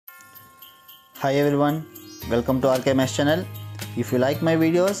Hi everyone, welcome to RKMS channel. If you like my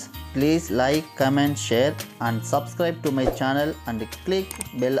videos, please like, comment, share and subscribe to my channel and click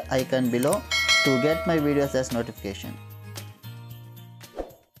bell icon below to get my videos as notification.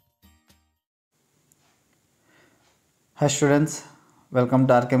 Hi students, welcome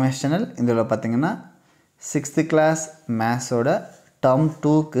to RKMS channel. இதில பாத்தீங்கன்னா 6th class maths ஓட term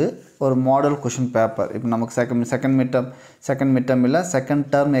 2 க்கு ஒரு model question paper. இப்போ நமக்கு second midterm இல்ல second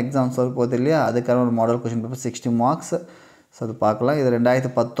term exams வர போகுது இல்லையா, அதுக்கான ஒரு model question paper 60 marks. So அது பார்க்கலாம். இது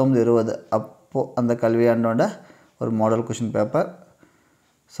 2019-20 அப்போ அந்த கல்வியாண்டோட ஒரு model question paper.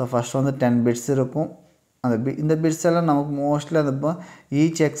 So first வந்து 10 பிட்ஸ் இருக்கும். இந்த பிட்ஸ் எல்லாம் நமக்கு மோஸ்ட்லி அந்த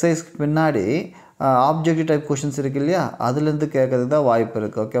ஈச் எக்ஸசைஸ்க்கு பின்னாடி ஆப்ஜெக்டிவ் டைப் கொஷின்ஸ் இருக்குது இல்லையா, அதுலேருந்து கேட்கறதுக்கு தான் வாய்ப்பு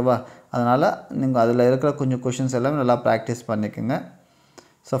இருக்குது. ஓகேவா, அதனால் நீங்கள் அதில் இருக்கிற கொஞ்சம் கொஷின்ஸ் எல்லாம் நல்லா ப்ராக்டிஸ் பண்ணிக்கோங்க.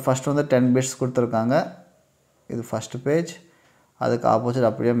 ஸோ ஃபஸ்ட் வந்து 10 பிட்ஸ் கொடுத்துருக்காங்க. இது ஃபஸ்ட்டு பேஜ். அதுக்கு ஆப்போசிட்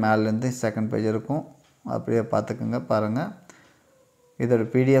அப்படியே மேலேருந்து செகண்ட் பேஜ் இருக்கும். அப்படியே பார்த்துக்குங்க, பாருங்கள். இதோட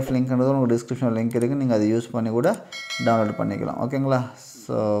PDF லிங்க்ன்றது உங்களுக்கு டிஸ்கிரிப்ஷனில் லிங்க் இருக்குது, நீங்கள் அதை யூஸ் பண்ணி கூட டவுன்லோட் பண்ணிக்கலாம். ஓகேங்களா.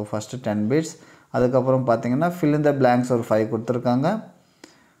 So first 10 bits. அதுக்கப்புறம் பார்த்தீங்கன்னா fill in the blanks ஒரு 5 கொடுத்துருக்காங்க.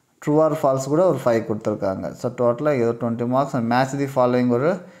 ட்ரூ ஆர் ஃபால்ஸ் கூட ஒரு 5 கொடுத்துருக்காங்க. ஸோ டோட்டலாக ஏதோ 20 marks. And match the following ஒரு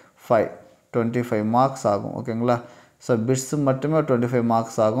 25 மார்க்ஸ் ஆகும். ஓகேங்களா. ஸோ பிட்ஸ் மட்டுமே 25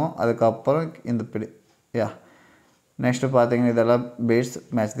 மார்க்ஸ் ஆகும். அதுக்கப்புறம் இந்த நெக்ஸ்ட்டு பார்த்தீங்கன்னா இதெல்லாம் bits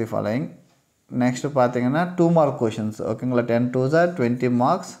match the following. Next பார்த்தீங்கன்னா 2 மார்க் கொஷின்ஸ். ஓகேங்களா. 10 2s are 20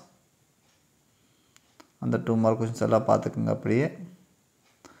 மார்க்ஸ். அந்த 2 மார்க் கொஷின்ஸ் எல்லாம் பார்த்துக்குங்க. அப்படியே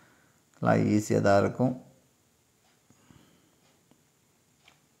எல்லாம் ஈஸியாக தான் இருக்கும்.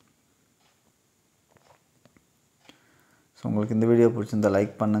 ஸோ உங்களுக்கு இந்த வீடியோ பிடிச்சிருந்தால்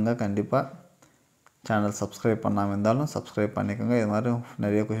லைக் பண்ணுங்கள். கண்டிப்பாக சேனல் சப்ஸ்கிரைப் பண்ணாமல் இருந்தாலும் சப்ஸ்கிரைப் பண்ணிக்கோங்க. இது மாதிரி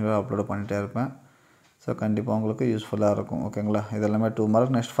நிறைய கொஷின் அப்லோட் பண்ணிகிட்டே இருப்பேன். ஸோ கண்டிப்பாக உங்களுக்கு யூஸ்ஃபுல்லாக இருக்கும். ஓகேங்களா. இதெல்லாமே 2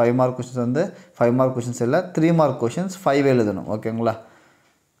 மார்க். நெக்ஸ்ட் 5 மார்க் கொஷின்ஸ் வந்து 5 மார்க் கொஷின்ஸ் இல்லை, 3 மார்க் கொஷின்ஸ் 5 எழுதணும். ஓகேங்களா.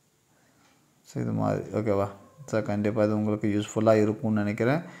 ஸோ இது மாதிரி ஓகேவா. ஸோ கண்டிப்பாக இது உங்களுக்கு யூஸ்ஃபுல்லாக இருக்கும்னு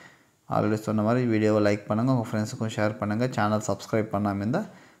நினைக்கிறேன். ஆல்ரெடி சொன்ன மாதிரி வீடியோவை லைக் பண்ணுங்கள், உங்கள் ஃப்ரெண்ட்ஸுக்கும் ஷேர் பண்ணுங்கள். சேனல் சப்ஸ்கிரைப் பண்ணாமல் இருந்தால்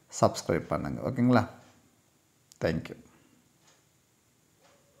சப்ஸ்கிரைப் பண்ணுங்கள். ஓகேங்களா. தேங்க்யூ.